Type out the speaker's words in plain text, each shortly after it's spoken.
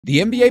The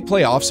NBA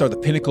playoffs are the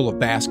pinnacle of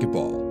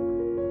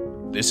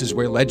basketball. This is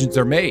where legends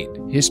are made,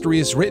 history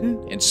is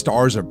written, and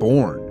stars are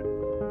born.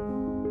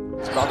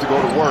 It's about to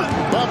go to work.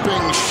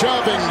 Bumping,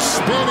 shoving,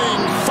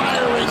 spinning,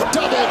 firing,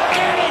 double,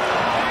 get it!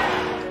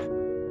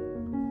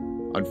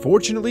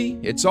 Unfortunately,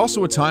 it's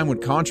also a time when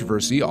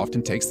controversy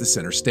often takes the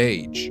center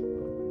stage.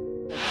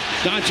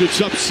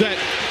 Doncic's upset,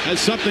 has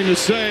something to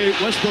say.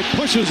 Westbrook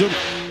pushes him.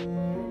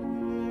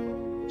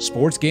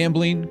 Sports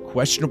gambling,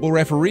 questionable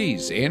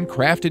referees, and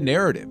crafted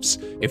narratives.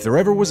 If there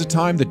ever was a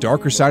time the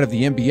darker side of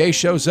the NBA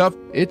shows up,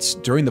 it's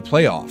during the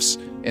playoffs,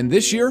 and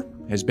this year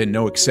has been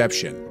no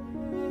exception.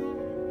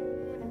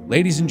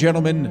 Ladies and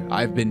gentlemen,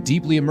 I've been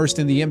deeply immersed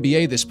in the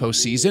NBA this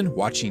postseason,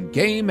 watching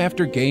game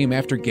after game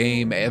after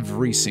game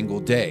every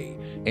single day.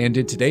 And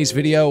in today's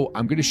video,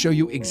 I'm going to show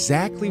you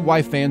exactly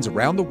why fans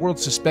around the world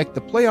suspect the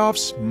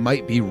playoffs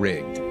might be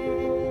rigged. Who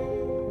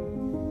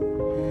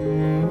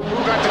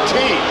got the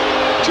tee?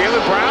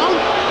 Jaylen Brown?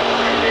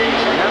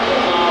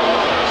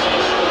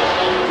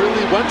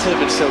 Really went to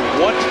him and said,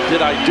 "What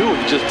did I do?"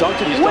 He just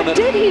dunked it. What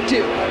did he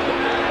do?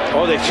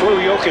 Oh, they threw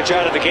Jokic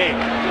out of the game.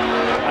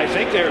 I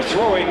think they're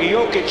throwing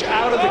Jokic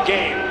out of the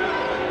game.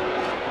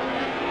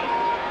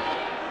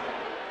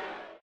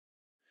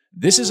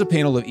 This is a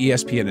panel of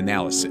ESPN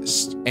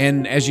analysis,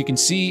 and as you can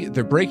see,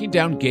 they're breaking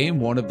down Game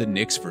 1 of the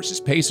Knicks vs.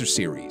 Pacers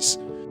series.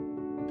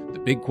 The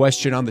big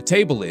question on the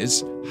table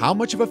is, how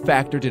much of a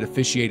factor did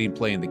officiating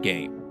play in the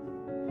game?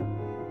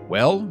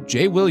 Well,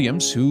 Jay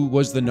Williams, who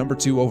was the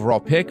 #2 overall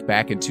pick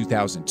back in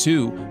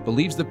 2002,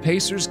 believes the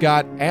Pacers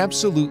got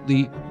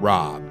absolutely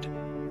robbed.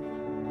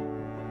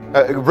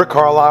 Rick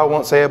Carlisle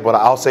won't say it, but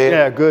I'll say it.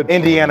 Yeah, good.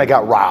 Indiana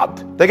got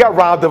robbed. They got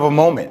robbed of a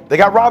moment. They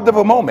got robbed of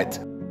a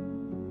moment.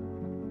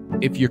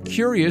 If you're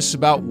curious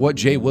about what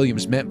Jay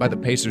Williams meant by the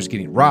Pacers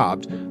getting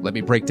robbed, let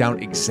me break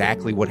down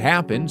exactly what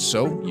happened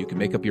so you can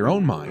make up your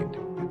own mind.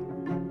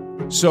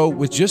 So,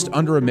 with just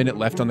under a minute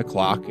left on the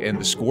clock and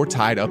the score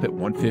tied up at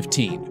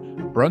 115,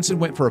 Brunson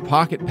went for a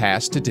pocket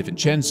pass to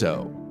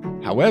DiVincenzo.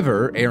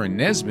 However, Aaron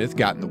Nesmith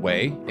got in the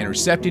way,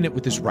 intercepting it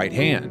with his right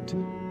hand.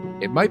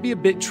 It might be a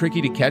bit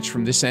tricky to catch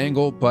from this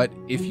angle, but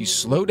if you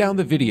slow down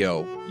the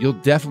video, you'll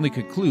definitely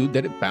conclude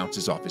that it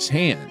bounces off his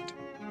hand.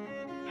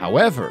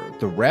 However,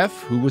 the ref,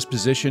 who was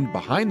positioned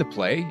behind the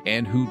play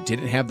and who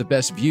didn't have the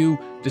best view,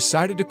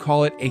 decided to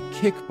call it a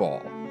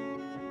kickball.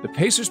 The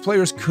Pacers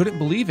players couldn't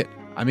believe it.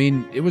 I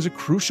mean, it was a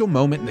crucial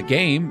moment in the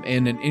game,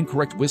 and an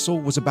incorrect whistle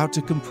was about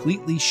to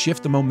completely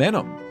shift the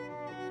momentum.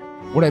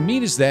 What I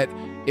mean is that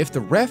if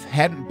the ref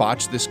hadn't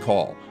botched this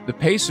call, the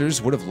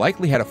Pacers would have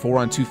likely had a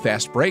 4-on-2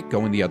 fast break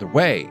going the other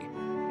way.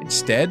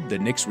 Instead, the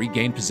Knicks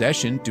regained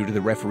possession due to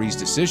the referee's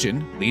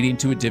decision, leading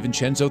to a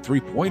DiVincenzo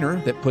three-pointer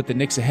that put the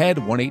Knicks ahead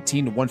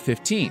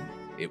 118-115.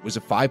 It was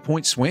a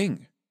 5-point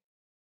swing.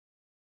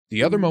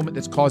 The other moment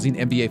that's causing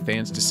NBA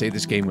fans to say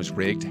this game was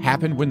rigged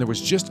happened when there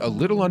was just a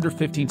little under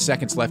 15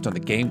 seconds left on the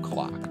game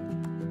clock.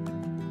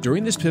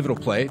 During this pivotal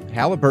play,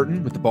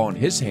 Halliburton, with the ball in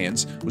his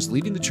hands, was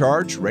leading the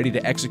charge, ready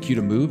to execute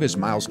a move as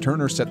Miles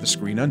Turner set the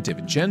screen on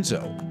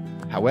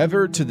DiVincenzo.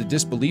 However, to the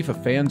disbelief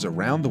of fans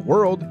around the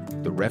world,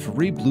 the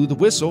referee blew the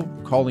whistle,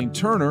 calling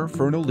Turner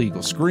for an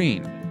illegal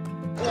screen.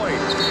 Point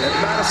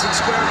at Madison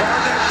Square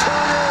Garden.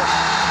 Turner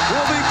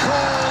will be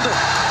called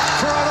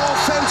for an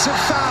offensive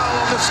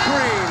foul on the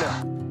screen.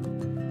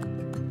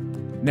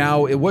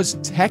 Now, it was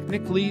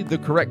technically the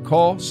correct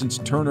call since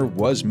Turner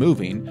was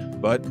moving,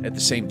 but at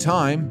the same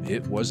time,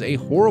 it was a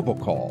horrible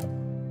call.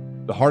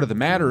 The heart of the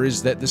matter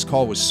is that this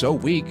call was so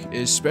weak,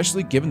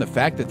 especially given the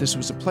fact that this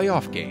was a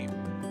playoff game.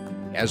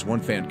 As one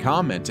fan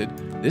commented,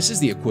 this is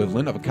the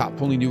equivalent of a cop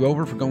pulling you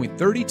over for going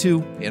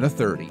 32 in a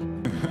 30.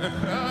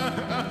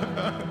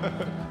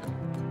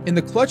 In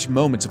the clutch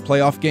moments of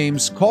playoff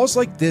games, calls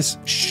like this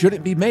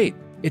shouldn't be made.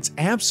 It's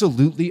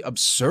absolutely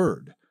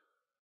absurd.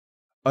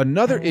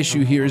 Another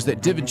issue here is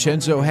that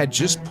DiVincenzo had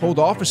just pulled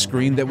off a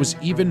screen that was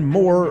even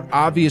more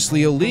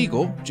obviously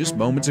illegal just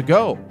moments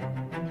ago.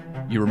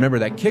 You remember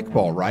that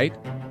kickball, right?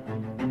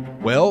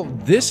 Well,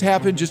 this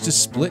happened just a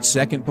split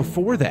second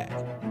before that.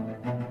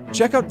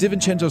 Check out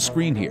DiVincenzo's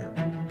screen here.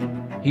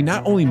 He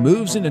not only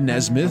moves into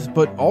Nesmith,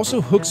 but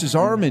also hooks his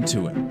arm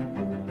into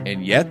him.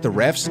 And yet the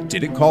refs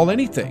didn't call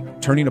anything,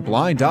 turning a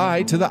blind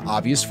eye to the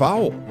obvious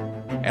foul.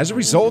 As a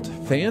result,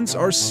 fans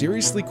are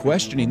seriously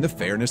questioning the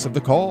fairness of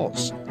the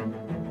calls.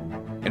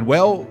 And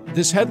well,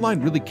 this headline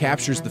really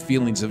captures the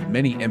feelings of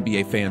many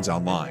NBA fans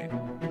online.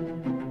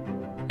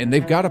 And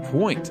they've got a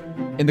point.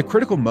 In the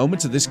critical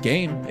moments of this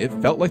game, it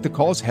felt like the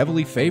calls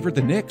heavily favored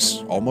the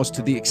Knicks, almost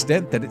to the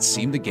extent that it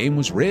seemed the game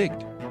was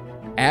rigged.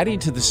 Adding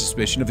to the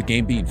suspicion of the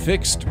game being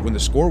fixed, when the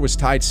score was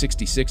tied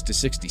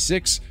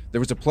 66-66,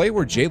 there was a play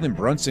where Jalen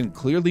Brunson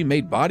clearly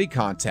made body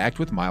contact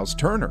with Miles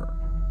Turner.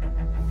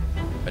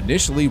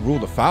 Initially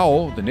ruled a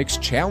foul, the Knicks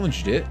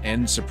challenged it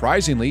and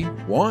surprisingly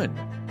won.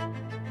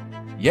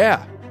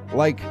 Yeah,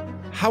 like,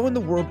 how in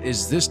the world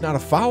is this not a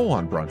foul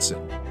on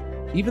Brunson?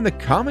 Even the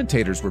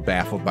commentators were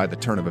baffled by the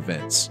turn of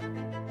events.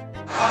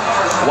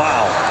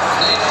 Wow.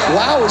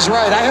 Wow is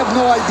right. I have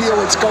no idea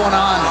what's going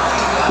on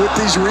with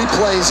these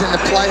replays in the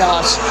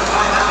playoffs.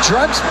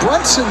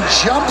 Brunson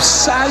jumps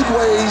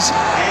sideways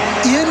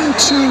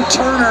into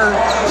Turner,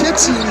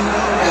 hits him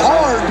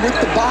hard with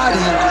the body,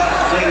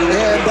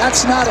 and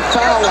that's not a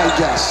foul, I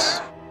guess.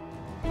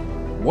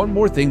 One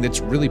more thing that's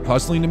really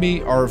puzzling to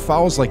me are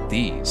fouls like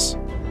these.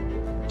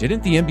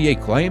 Didn't the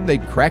NBA claim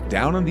they'd crack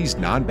down on these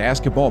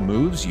non-basketball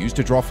moves used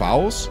to draw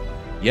fouls?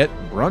 Yet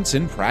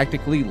Brunson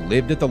practically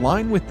lived at the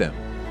line with them.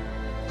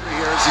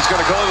 He's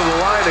going to go to the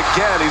line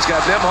again. He's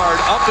got Nembhard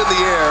up in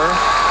the air.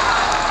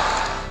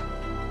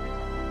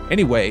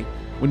 Anyway,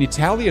 when you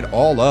tally it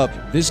all up,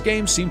 this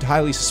game seemed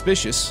highly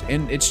suspicious,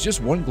 and it's just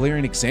one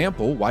glaring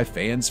example why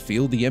fans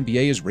feel the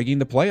NBA is rigging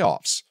the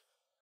playoffs.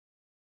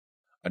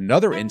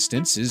 Another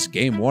instance is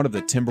Game 1 of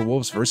the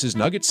Timberwolves vs.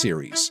 Nuggets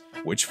series,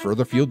 which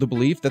further fueled the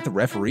belief that the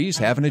referees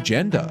have an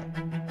agenda.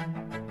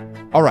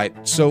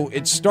 Alright, so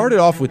it started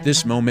off with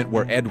this moment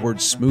where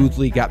Edwards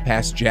smoothly got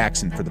past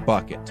Jackson for the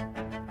bucket.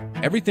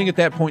 Everything at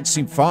that point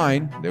seemed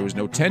fine, there was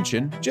no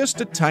tension, just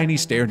a tiny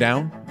stare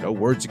down, no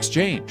words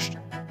exchanged.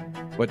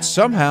 But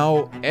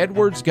somehow,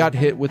 Edwards got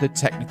hit with a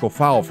technical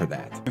foul for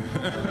that.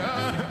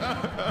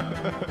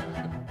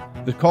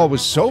 The call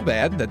was so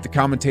bad that the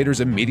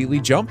commentators immediately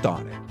jumped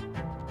on it.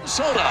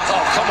 Soda.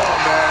 Oh, come on,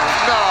 man.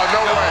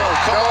 No way.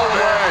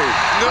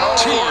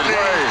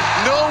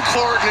 No,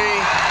 Courtney.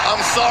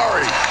 I'm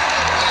sorry.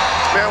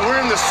 Man, we're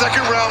in the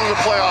second round of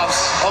the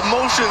playoffs.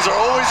 Emotions are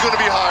always going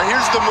to be high.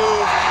 Here's the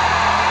move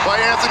by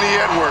Anthony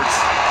Edwards.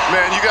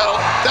 Man,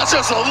 that's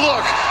just a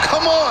look.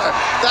 Come on.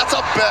 That's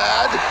a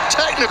bad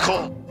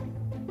technical.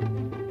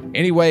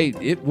 Anyway,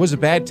 it was a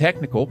bad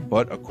technical,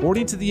 but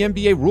according to the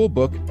NBA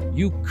rulebook,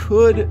 you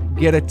could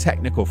get a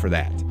technical for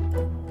that.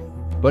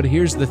 But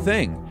here's the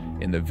thing.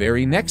 In the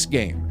very next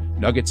game,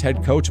 Nuggets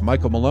head coach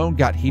Michael Malone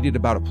got heated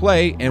about a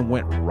play and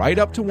went right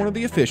up to one of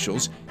the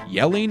officials,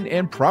 yelling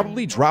and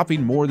probably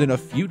dropping more than a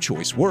few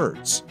choice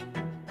words.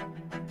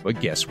 But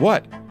guess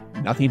what?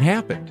 Nothing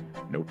happened.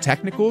 No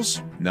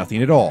technicals,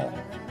 nothing at all.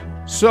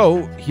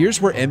 So here's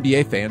where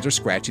NBA fans are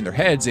scratching their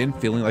heads and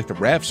feeling like the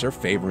refs are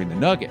favoring the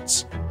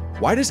Nuggets.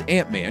 Why does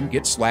Ant-Man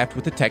get slapped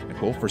with a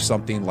technical for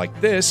something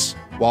like this,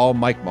 while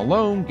Mike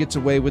Malone gets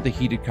away with a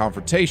heated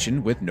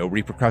confrontation with no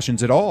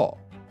repercussions at all?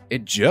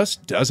 It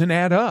just doesn't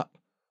add up.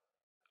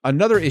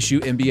 Another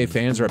issue NBA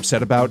fans are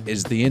upset about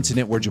is the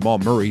incident where Jamal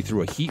Murray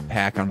threw a heat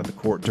pack onto the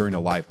court during a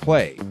live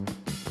play.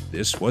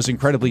 This was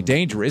incredibly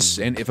dangerous,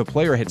 and if a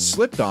player had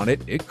slipped on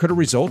it, it could have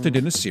resulted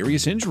in a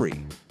serious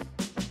injury.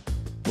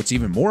 What's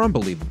even more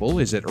unbelievable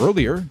is that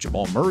earlier,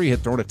 Jamal Murray had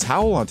thrown a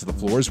towel onto the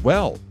floor as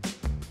well.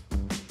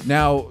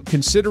 Now,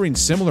 considering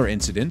similar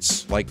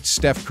incidents, like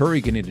Steph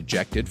Curry getting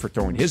ejected for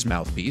throwing his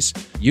mouthpiece,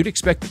 you'd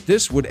expect that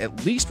this would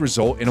at least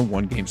result in a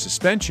one-game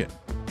suspension.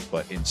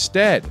 But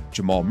instead,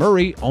 Jamal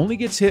Murray only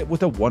gets hit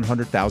with a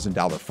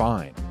 $100,000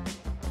 fine.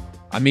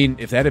 I mean,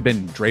 if that had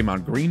been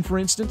Draymond Green, for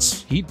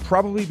instance, he'd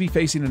probably be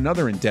facing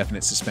another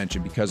indefinite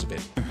suspension because of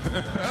it.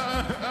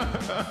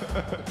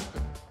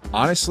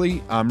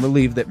 Honestly, I'm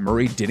relieved that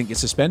Murray didn't get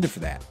suspended for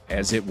that,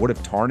 as it would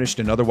have tarnished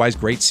an otherwise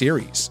great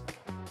series.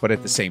 But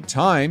at the same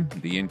time,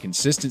 the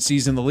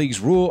inconsistencies in the league's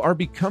rule are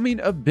becoming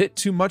a bit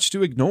too much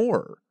to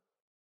ignore.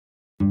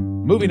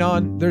 Moving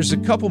on, there's a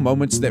couple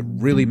moments that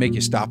really make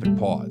you stop and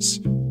pause.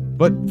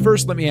 But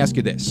first, let me ask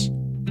you this.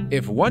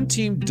 If one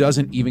team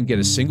doesn't even get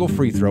a single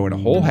free throw in a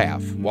whole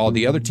half, while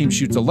the other team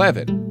shoots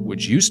 11,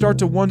 would you start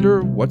to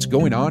wonder what's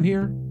going on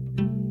here?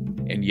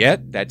 And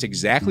yet, that's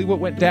exactly what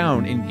went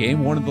down in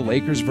Game 1 of the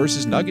Lakers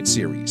vs. Nuggets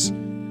series.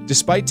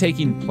 Despite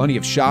taking plenty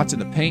of shots in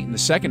the paint in the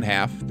second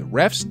half, the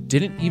refs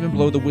didn't even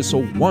blow the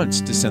whistle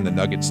once to send the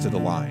Nuggets to the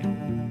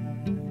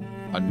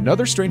line.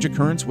 Another strange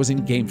occurrence was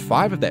in Game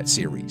 5 of that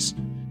series.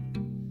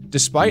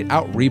 Despite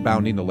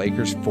out-rebounding the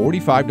Lakers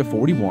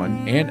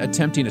 45-41 and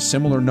attempting a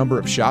similar number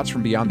of shots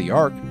from beyond the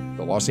arc,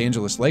 the Los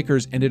Angeles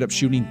Lakers ended up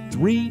shooting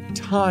 3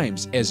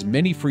 times as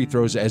many free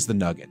throws as the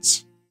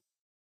Nuggets.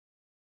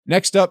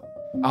 Next up,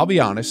 I'll be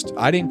honest,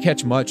 I didn't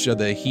catch much of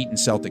the Heat and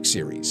Celtics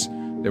series.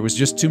 There was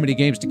just too many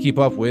games to keep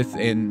up with,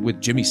 and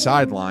with Jimmy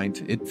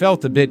sidelined, it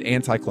felt a bit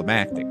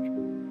anticlimactic.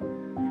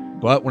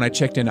 But when I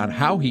checked in on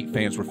how Heat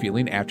fans were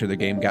feeling after the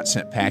game got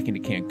sent packing to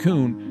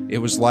Cancun, it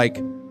was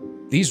like,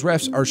 these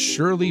refs are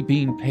surely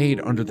being paid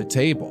under the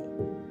table.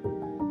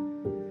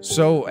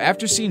 So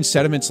after seeing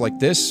sentiments like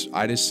this,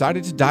 I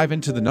decided to dive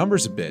into the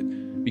numbers a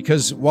bit,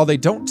 because while they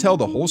don't tell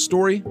the whole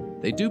story,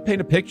 they do paint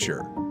a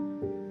picture.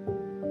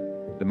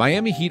 The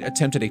Miami Heat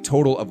attempted a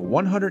total of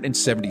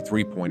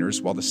 173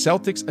 pointers, while the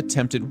Celtics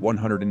attempted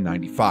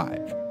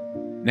 195.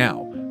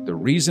 Now, the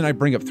reason I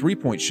bring up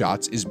three-point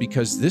shots is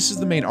because this is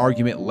the main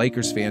argument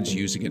Lakers fans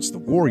use against the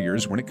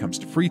Warriors when it comes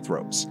to free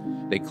throws.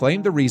 They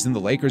claim the reason the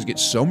Lakers get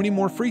so many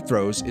more free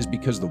throws is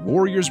because the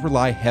Warriors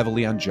rely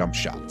heavily on jump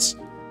shots.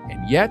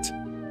 And yet,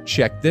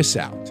 check this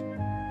out.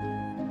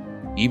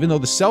 Even though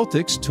the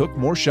Celtics took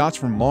more shots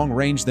from long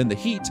range than the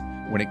Heat,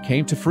 when it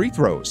came to free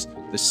throws,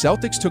 the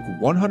Celtics took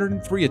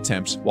 103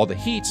 attempts while the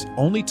Heat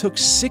only took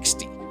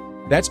 60.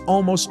 That's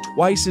almost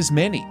twice as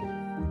many.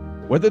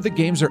 Whether the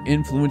games are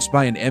influenced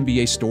by an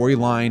NBA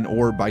storyline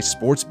or by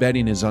sports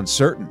betting is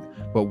uncertain,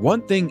 but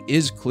one thing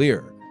is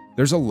clear.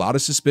 there's a lot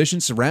of suspicion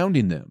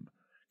surrounding them.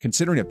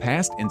 Considering a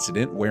past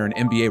incident where an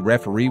NBA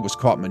referee was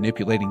caught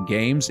manipulating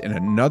games and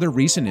another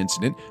recent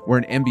incident where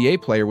an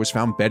NBA player was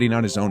found betting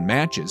on his own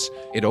matches,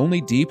 it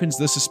only deepens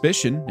the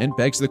suspicion and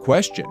begs the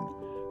question,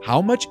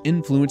 how much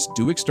influence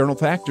do external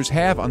factors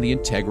have on the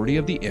integrity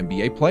of the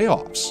NBA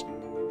playoffs?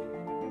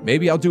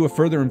 Maybe I'll do a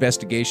further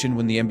investigation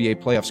when the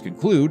NBA playoffs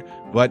conclude,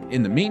 but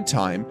in the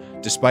meantime,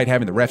 despite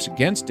having the refs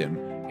against him,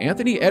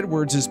 Anthony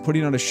Edwards is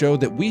putting on a show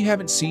that we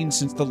haven't seen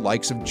since the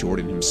likes of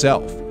Jordan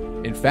himself.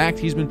 In fact,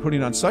 he's been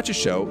putting on such a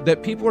show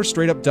that people are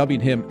straight up dubbing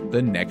him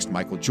the next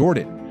Michael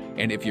Jordan.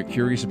 And if you're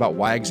curious about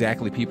why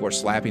exactly people are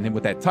slapping him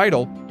with that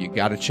title, you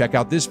gotta check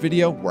out this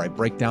video where I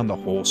break down the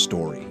whole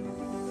story.